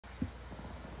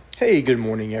Hey, good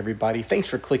morning, everybody. Thanks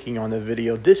for clicking on the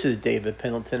video. This is David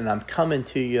Pendleton, and I'm coming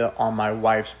to you on my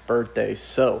wife's birthday.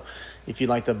 So, if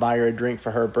you'd like to buy her a drink for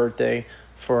her birthday,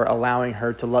 for allowing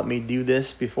her to let me do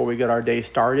this before we get our day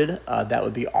started, that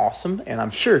would be awesome, and I'm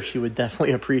sure she would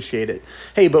definitely appreciate it.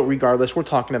 Hey, but regardless, we're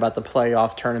talking about the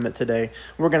playoff tournament today.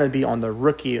 We're going to be on the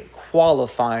rookie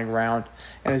qualifying round,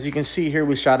 and as you can see here,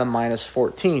 we shot a minus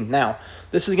 14. Now,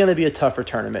 this is going to be a tougher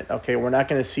tournament, okay? We're not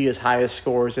going to see as high as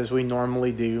scores as we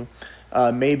normally do.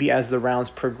 Maybe as the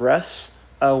rounds progress,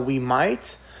 we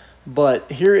might.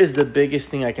 But here is the biggest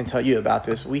thing I can tell you about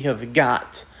this. We have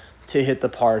got to hit the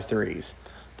par threes.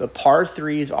 The par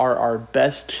threes are our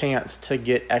best chance to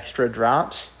get extra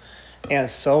drops, and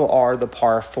so are the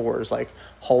par fours, like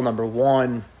hole number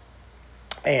 1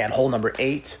 and hole number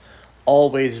 8.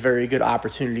 Always very good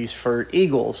opportunities for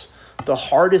eagles. The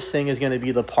hardest thing is going to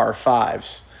be the par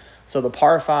fives. So the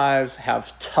par fives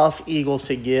have tough eagles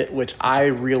to get, which I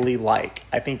really like.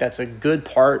 I think that's a good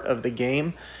part of the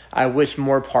game. I wish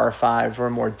more par fives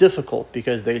were more difficult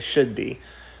because they should be.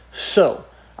 So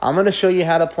I'm going to show you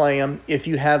how to play them. If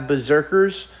you have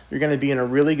berserkers, you're going to be in a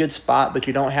really good spot, but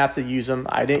you don't have to use them.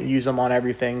 I didn't use them on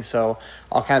everything, so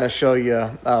I'll kind of show you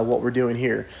what we're doing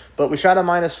here. But we shot a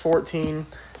minus 14.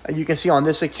 You can see on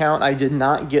this account, I did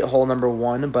not get hole number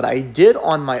 1, but I did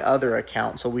on my other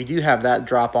account. So we do have that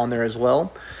drop on there as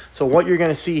well. So what you're going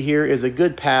to see here is a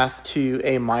good path to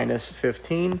a minus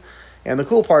 15. And the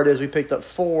cool part is we picked up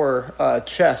 4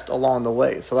 chests along the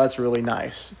way. So that's really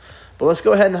nice. But let's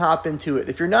go ahead and hop into it.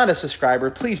 If you're not a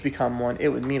subscriber, please become one. It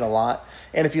would mean a lot.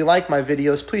 And if you like my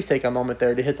videos, please take a moment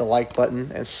there to hit the like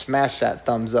button and smash that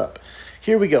thumbs up.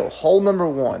 Here we go. Hole number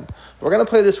 1. We're going to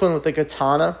play this one with the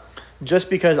katana, just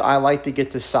because I like to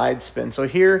get the side spin. So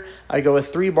here I go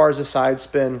with 3 bars of side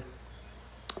spin,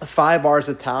 5 bars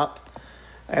of top.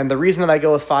 And the reason that I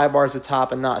go with 5 bars of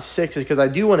top and not 6 is because I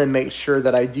do want to make sure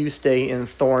that I do stay in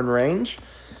thorn range.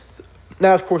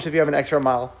 Now, of course, if you have an extra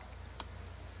mile,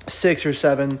 6 or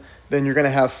 7, then you're going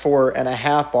to have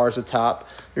 4.5 bars of top.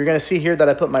 You're going to see here that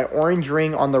I put my orange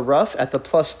ring on the rough at the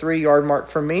 +3 yard mark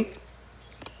for me.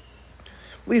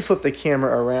 We flip the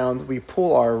camera around. We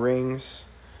pull our rings.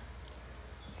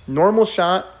 Normal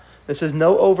shot. This is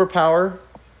no overpower.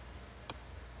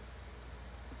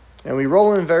 And we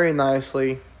roll in very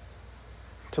nicely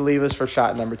to leave us for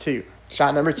shot number 2.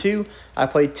 Shot number 2, I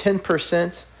played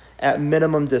 10% at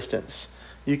minimum distance.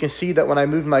 You can see that when I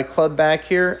move my club back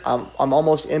here, I'm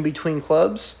almost in between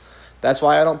clubs. That's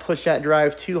why I don't push that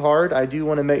drive too hard. I do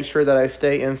want to make sure that I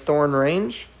stay in thorn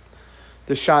range.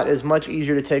 The shot is much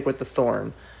easier to take with the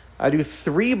thorn. I do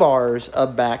 3 bars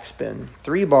of backspin.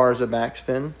 3 bars of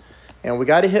backspin. And we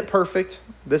got to hit perfect.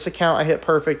 This account I hit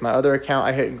perfect. My other account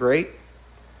I hit great.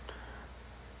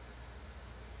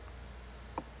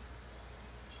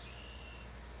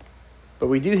 But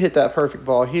we do hit that perfect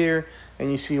ball here. And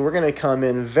you see we're going to come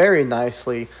in very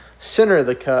nicely. Center of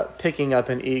the cup, picking up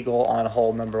an eagle on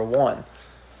hole number 1.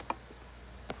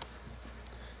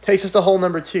 Takes us to hole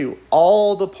number 2.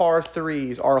 All the par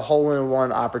 3s are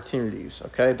hole-in-one opportunities,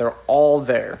 okay? They're all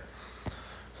there.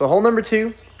 So hole number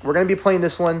 2, we're going to be playing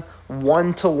this one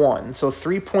 1-to-1. So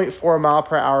 3.4 mile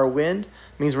per hour wind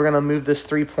means we're going to move this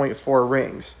 3.4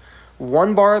 rings.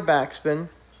 1 bar of backspin,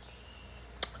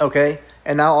 okay?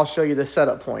 And now I'll show you the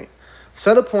setup point.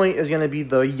 Setup point is going to be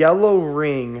the yellow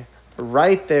ring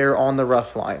right there on the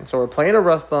rough line. So we're playing a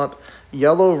rough bump,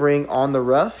 yellow ring on the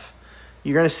rough.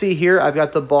 You're going to see here I've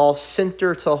got the ball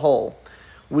center to hole.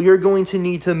 We are going to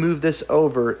need to move this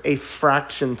over a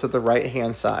fraction to the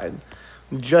right-hand side,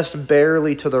 just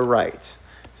barely to the right.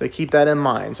 So keep that in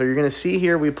mind. So you're going to see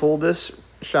here we pull this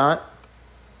shot.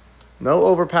 No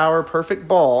overpower, perfect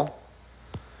ball.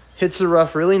 Hits the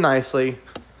rough really nicely.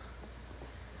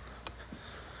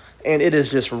 And it is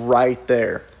just right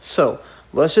there. So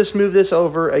let's just move this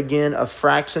over again a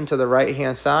fraction to the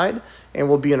right-hand side, and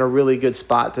we'll be in a really good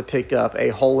spot to pick up a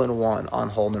hole-in-one on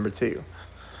hole number 2.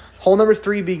 Hole number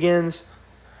 3 begins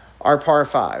our par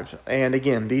 5. And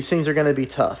again, these things are going to be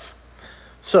tough.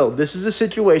 So this is a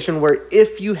situation where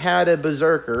if you had a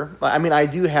berserker, I mean, I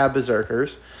do have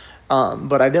berserkers,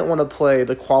 but I didn't want to play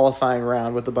the qualifying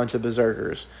round with a bunch of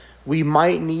berserkers. We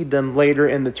might need them later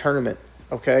in the tournament,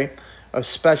 okay?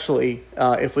 Especially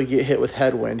if we get hit with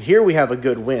headwind. Here we have a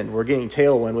good wind. We're getting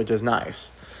tailwind, which is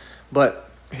nice. But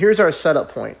here's our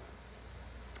setup point.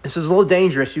 This is a little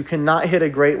dangerous. You cannot hit a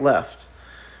great left.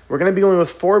 We're going to be going with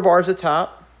 4 bars of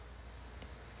top.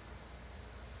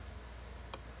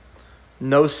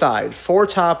 No side. 4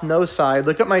 top, no side.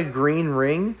 Look at my green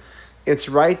ring. It's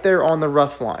right there on the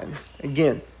rough line.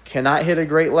 Again, cannot hit a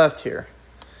great left here.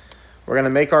 We're going to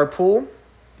make our pool,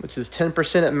 which is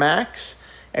 10% at max.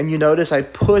 And you notice I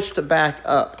pushed back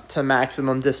up to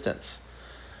maximum distance.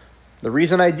 The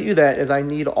reason I do that is I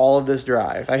need all of this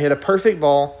drive. I hit a perfect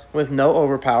ball with no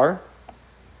overpower.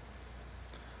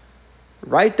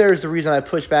 Right there is the reason I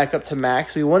push back up to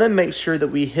max. We want to make sure that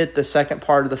we hit the second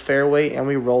part of the fairway and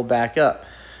we roll back up.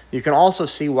 You can also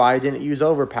see why I didn't use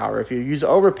overpower. If you use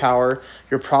overpower,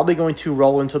 you're probably going to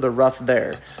roll into the rough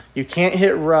there. You can't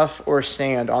hit rough or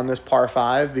sand on this par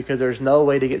 5 because there's no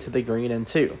way to get to the green in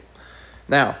 2.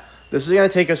 Now, this is going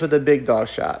to take us with a big dog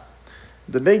shot.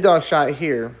 The big dog shot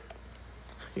here,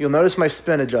 you'll notice my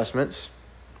spin adjustments.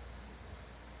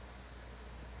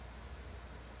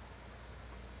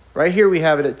 Right here we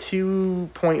have it at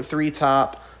 2.3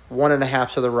 top,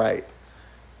 1.5 to the right.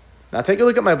 Now take a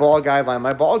look at my ball guideline.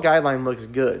 My ball guideline looks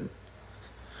good.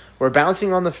 We're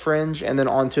bouncing on the fringe and then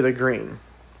onto the green.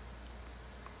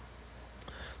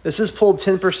 This is pulled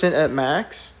 10% at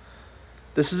max.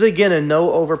 This is again a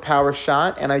no overpower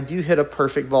shot, and I do hit a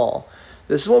perfect ball.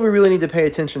 This is what we really need to pay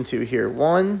attention to here.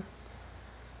 1,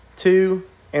 2,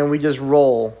 and we just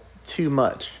roll too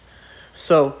much.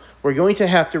 So we're going to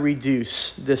have to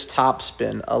reduce this top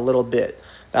spin a little bit.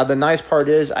 Now the nice part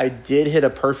is I did hit a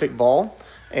perfect ball,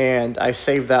 and I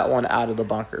saved that one out of the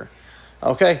bunker.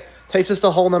 Okay, takes us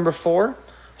to hole number 4.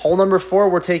 Hole number 4,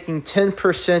 we're taking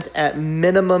 10% at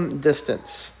minimum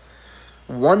distance.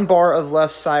 1 bar of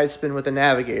left side spin with a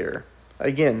navigator.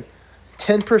 Again,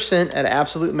 10% at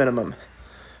absolute minimum.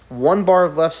 1 bar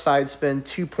of left side spin,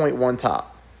 2.1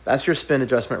 top. That's your spin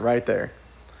adjustment right there.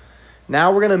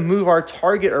 Now we're going to move our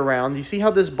target around. You see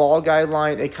how this ball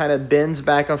guideline, it kind of bends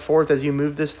back and forth as you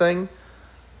move this thing?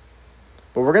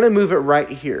 But we're going to move it right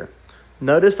here.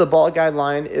 Notice the ball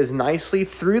guideline is nicely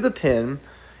through the pin.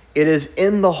 It is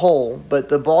in the hole, but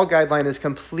the ball guideline is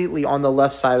completely on the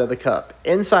left side of the cup.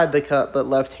 Inside the cup, but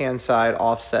left-hand side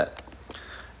offset.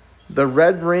 The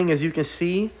red ring, as you can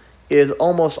see, is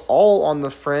almost all on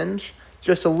the fringe.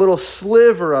 Just a little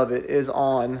sliver of it is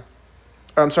on,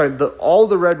 or I'm sorry, all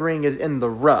the red ring is in the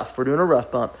rough. We're doing a rough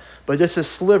bump, but just a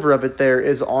sliver of it there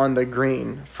is on the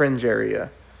green fringe area.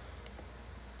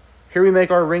 Here we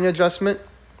make our ring adjustment.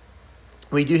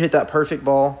 We do hit that perfect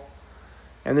ball.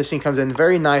 And this thing comes in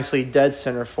very nicely dead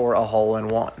center for a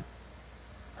hole-in-one.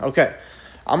 Okay,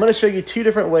 I'm going to show you 2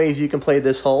 different ways you can play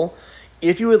this hole.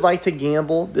 If you would like to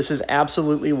gamble, this is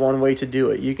absolutely one way to do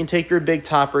it. You can take your big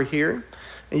topper here,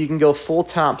 and you can go full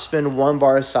top spin, 1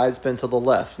 bar side spin to the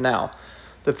left. Now,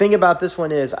 the thing about this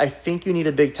one is I think you need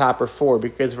a big topper 4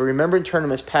 because if we remember in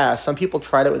tournaments past, some people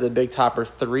tried it with a big topper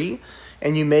 3,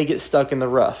 and you may get stuck in the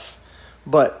rough.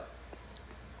 But,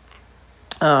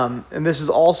 and this is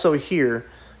also here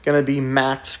going to be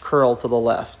max curl to the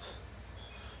left.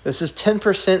 This is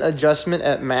 10% adjustment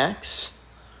at max.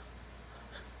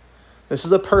 This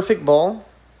is a perfect ball.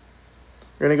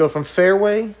 You're going to go from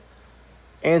fairway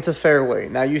and to fairway.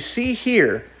 Now you see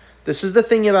here, this is the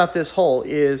thing about this hole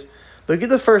is, look at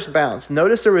the first bounce.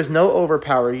 Notice there was no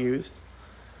overpower used.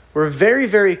 We're very,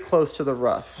 very close to the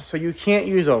rough, so you can't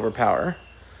use overpower.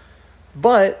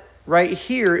 But right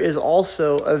here is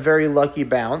also a very lucky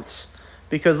bounce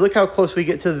because look how close we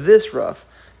get to this rough.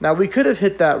 Now we could have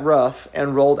hit that rough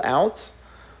and rolled out,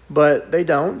 but they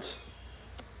don't.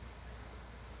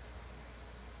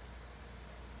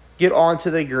 Get onto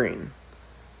the green.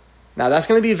 Now that's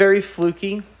going to be very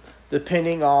fluky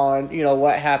depending on, you know,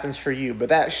 what happens for you, but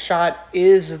that shot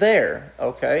is there,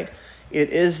 okay?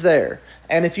 It is there.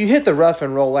 And if you hit the rough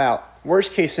and roll out,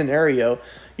 worst case scenario,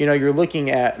 you know, you're looking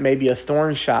at maybe a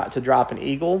thorn shot to drop an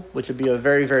eagle, which would be a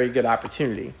very, very good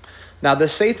opportunity. Now, the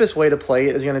safest way to play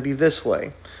it is going to be this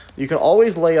way. You can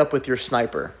always lay up with your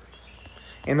sniper.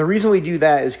 And the reason we do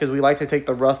that is because we like to take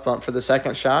the rough bump for the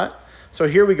second shot. So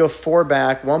here we go 4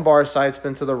 back, 1 bar side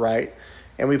spin to the right,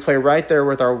 and we play right there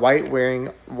with our white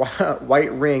ring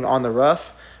on the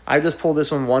rough. I just pull this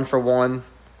one 1 for 1,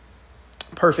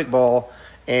 perfect ball,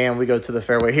 and we go to the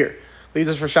fairway here. Leads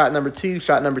us for shot number 2.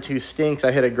 Shot number 2 stinks.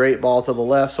 I hit a great ball to the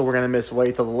left, so we're going to miss way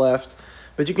to the left.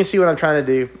 But you can see what I'm trying to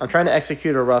do. I'm trying to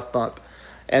execute a rough bump.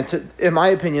 And in my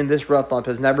opinion, this rough bump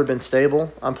has never been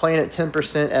stable. I'm playing at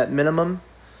 10% at minimum.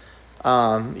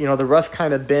 You know, the rough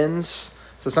kind of bends,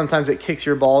 so sometimes it kicks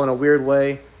your ball in a weird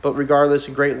way. But regardless,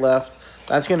 great left.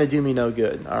 That's going to do me no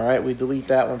good. All right, we delete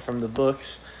that one from the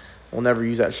books. We'll never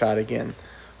use that shot again.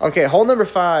 Okay, hole number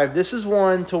 5. This is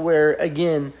one to where,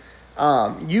 again,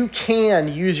 you can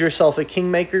use yourself a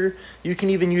Kingmaker. You can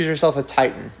even use yourself a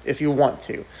Titan if you want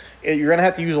to. You're going to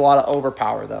have to use a lot of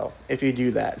overpower, though, if you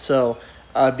do that. So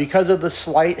because of the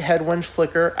slight headwind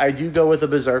flicker, I do go with a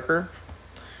Berserker.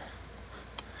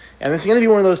 And this is going to be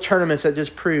one of those tournaments that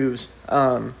just proves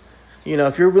You know,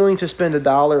 if you're willing to spend $1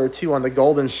 or $2 on the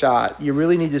golden shot, you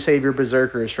really need to save your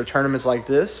berserkers for tournaments like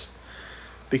this,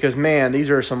 because man, these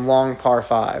are some long par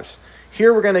fives.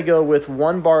 Here we're going to go with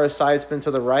 1 bar of side spin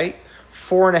to the right,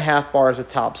 4.5 bars of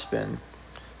top spin.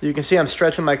 You can see I'm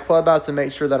stretching my club out to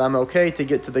make sure that I'm okay to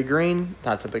get to the green,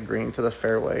 not to the green, to the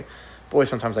fairway. Boy,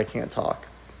 sometimes I can't talk.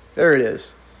 There it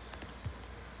is.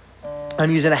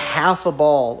 I'm using 1/2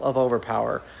 ball of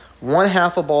overpower,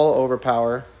 1/2 ball of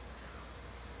overpower,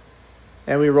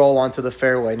 and we roll onto the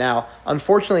fairway. Now,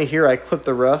 unfortunately here I clipped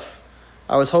the rough.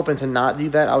 I was hoping to not do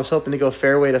that. I was hoping to go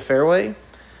fairway to fairway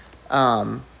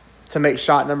to make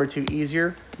shot number 2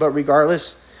 easier. But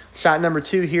regardless, shot number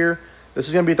 2 here, this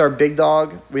is going to be with our big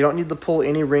dog. We don't need to pull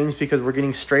any rings because we're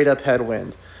getting straight up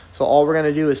headwind. So all we're going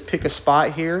to do is pick a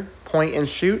spot here, point and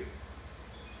shoot.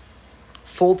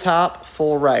 Full top,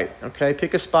 full right. Okay,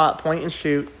 pick a spot, point and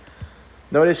shoot.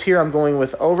 Notice here I'm going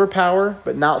with overpower,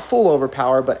 but not full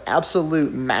overpower, but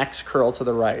absolute max curl to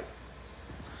the right.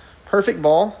 Perfect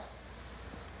ball.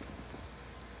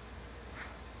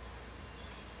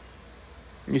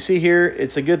 You see here,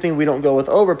 it's a good thing we don't go with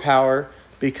overpower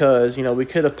because, you know, we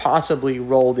could have possibly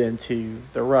rolled into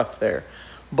the rough there.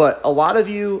 But a lot of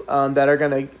you that are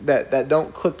that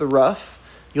don't clip the rough,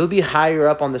 you'll be higher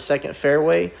up on the second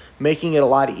fairway, making it a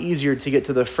lot easier to get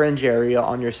to the fringe area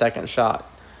on your second shot.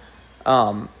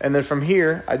 And then from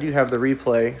here, I do have the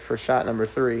replay for shot number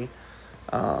 3.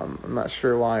 I'm not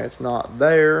sure why it's not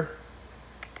there.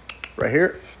 Right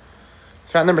here.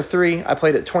 Shot number 3, I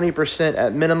played at 20%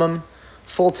 at minimum.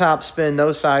 Full top spin,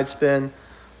 no side spin.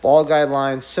 Ball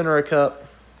guideline, center of cup.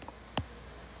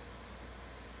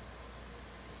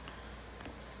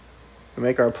 We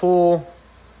make our pull.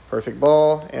 Perfect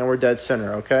ball, and we're dead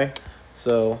center, okay?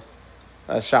 So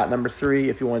that's shot number 3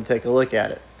 if you want to take a look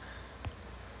at it.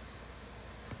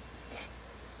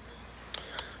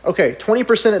 Okay,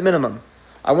 20% at minimum.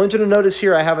 I want you to notice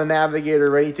here I have a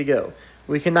navigator ready to go.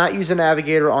 We cannot use a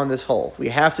navigator on this hole. We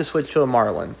have to switch to a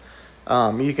Marlin.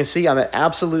 You can see I'm at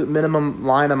absolute minimum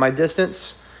line of my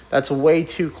distance. That's way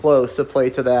too close to play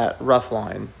to that rough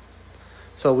line.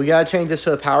 So we got to change this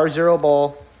to a power 0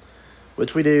 ball,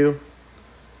 which we do.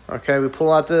 Okay, we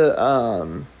pull out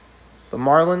the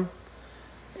Marlin,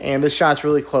 and this shot's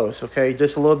really close, okay?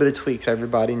 Just a little bit of tweaks,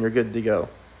 everybody, and you're good to go.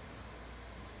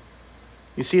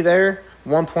 You see there,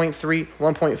 1.3,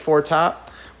 1.4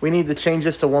 top. We need to change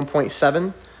this to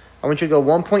 1.7. I want you to go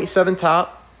 1.7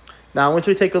 top. Now, I want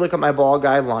you to take a look at my ball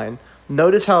guideline.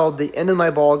 Notice how the end of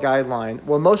my ball guideline,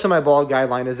 well, most of my ball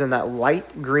guideline is in that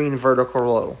light green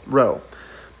vertical row.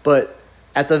 But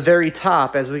at the very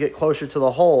top, as we get closer to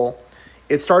the hole,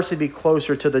 it starts to be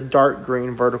closer to the dark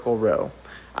green vertical row.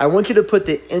 I want you to put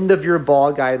the end of your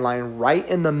ball guideline right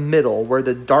in the middle where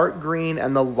the dark green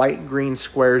and the light green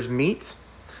squares meet.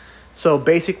 So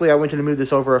basically, I want you to move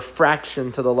this over a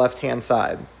fraction to the left-hand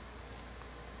side.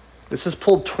 This is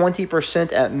pulled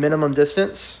 20% at minimum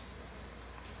distance.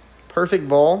 Perfect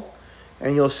ball.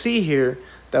 And you'll see here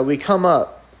that we come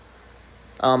up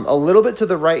a little bit to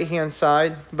the right-hand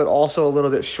side, but also a little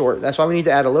bit short. That's why we need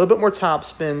to add a little bit more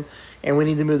topspin, and we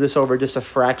need to move this over just a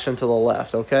fraction to the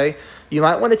left, okay? You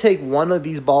might want to take one of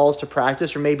these balls to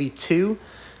practice, or maybe 2,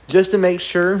 just to make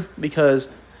sure, because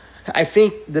I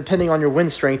think depending on your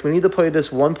wind strength, we need to play this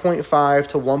 1.5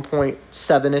 to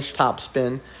 1.7-ish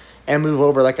topspin and move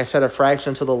over, like I said, a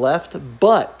fraction to the left.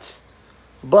 But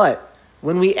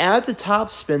when we add the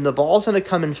topspin, the ball's going to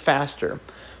come in faster.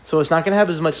 So it's not going to have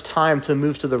as much time to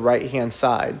move to the right-hand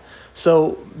side.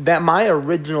 So that my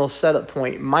original setup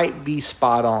point might be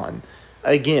spot on.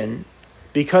 Again,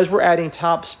 because we're adding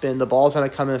topspin, the ball's going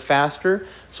to come in faster.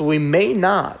 So we may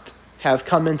not have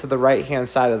come into the right-hand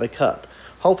side of the cup.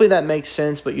 Hopefully that makes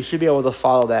sense, but you should be able to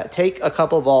follow that. Take a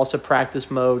couple balls to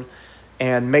practice mode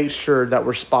and make sure that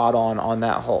we're spot on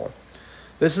that hole.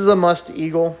 This is a must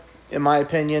eagle, in my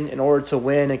opinion, in order to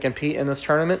win and compete in this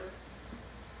tournament.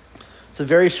 It's a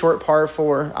very short par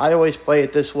 4. I always play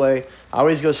it this way. I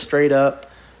always go straight up.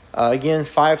 Again,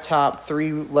 5 top,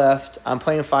 3 left. I'm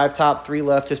playing 5 top, 3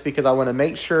 left just because I want to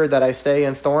make sure that I stay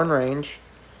in thorn range.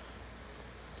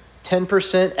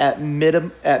 10%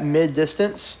 at mid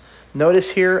distance.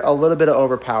 Notice here a little bit of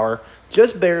overpower,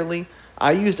 just barely.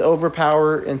 I used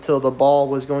overpower until the ball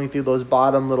was going through those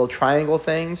bottom little triangle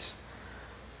things.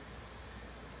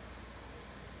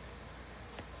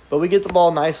 But we get the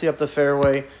ball nicely up the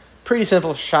fairway. Pretty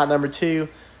simple shot number 2.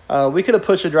 We could have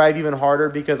pushed the drive even harder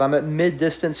because I'm at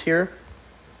mid-distance here.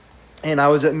 And I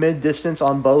was at mid-distance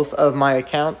on both of my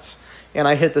accounts. And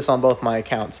I hit this on both my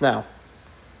accounts. Now,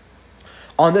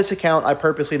 on this account, I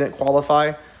purposely didn't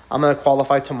qualify. I'm going to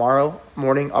qualify tomorrow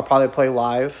morning. I'll probably play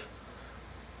live.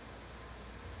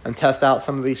 and test out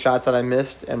some of these shots that I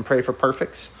missed and pray for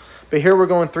perfects. But here we're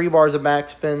going 3 bars of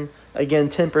backspin. Again,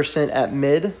 10% at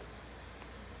mid.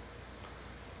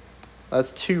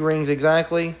 That's 2 rings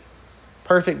exactly.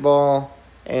 Perfect ball.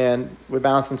 And we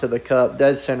bounce into the cup,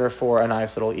 dead center for a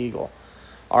nice little eagle.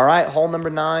 All right, hole number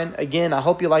 9. Again, I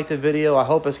hope you liked the video. I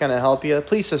hope it's going to help you.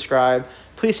 Please subscribe.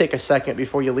 Please take a second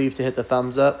before you leave to hit the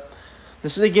thumbs up.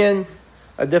 This is, again,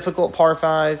 a difficult par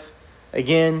 5.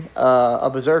 Again, a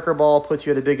berserker ball puts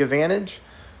you at a big advantage.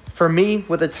 For me,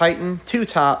 with a Titan, 2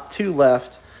 top, 2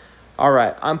 left. All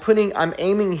right, I'm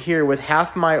aiming here with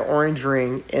half my orange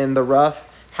ring in the rough,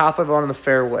 half of it on the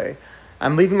fairway.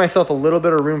 I'm leaving myself a little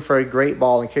bit of room for a great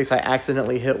ball in case I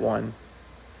accidentally hit one.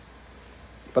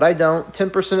 But I don't.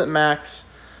 10% at max.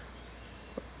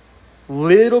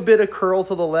 Little bit of curl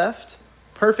to the left.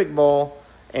 Perfect ball,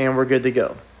 and we're good to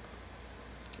go.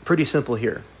 Pretty simple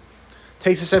here.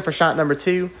 Takes us in for shot number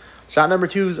 2. Shot number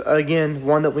 2 is, again,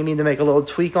 one that we need to make a little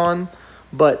tweak on.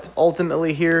 But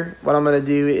ultimately here, what I'm going to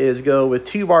do is go with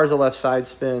 2 bars of left side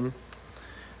spin.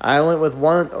 I went with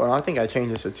 1. Oh, I think I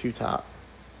changed this to 2 top.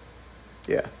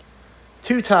 Yeah.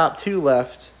 2 top, 2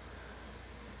 left.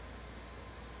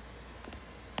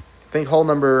 I think hole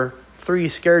number 3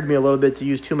 scared me a little bit to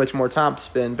use too much more top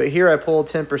spin. But here I pulled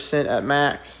 10% at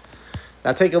max.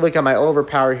 Now take a look at my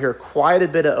overpower here. Quite a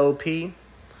bit of OP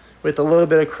with a little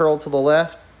bit of curl to the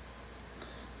left.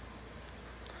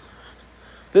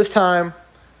 This time,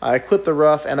 I clip the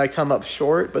rough and I come up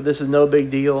short, but this is no big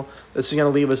deal. This is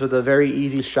going to leave us with a very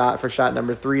easy shot for shot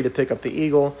number 3 to pick up the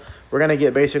eagle. We're going to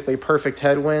get basically perfect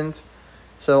headwind.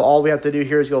 So all we have to do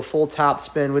here is go full top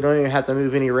spin. We don't even have to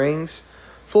move any rings.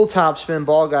 Full top spin,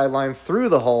 ball guide line through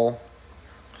the hole.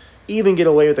 Even get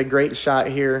away with a great shot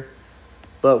here,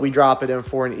 but we drop it in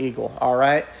for an eagle. All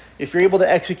right. If you're able to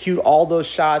execute all those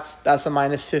shots, that's a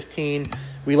 -15.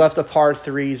 We left the par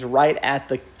 3s right at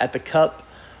the cup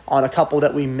on a couple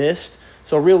that we missed.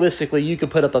 So realistically, you could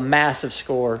put up a massive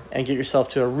score and get yourself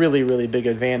to a really, really big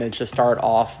advantage to start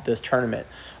off this tournament.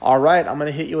 All right, I'm going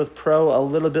to hit you with pro a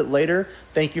little bit later.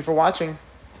 Thank you for watching.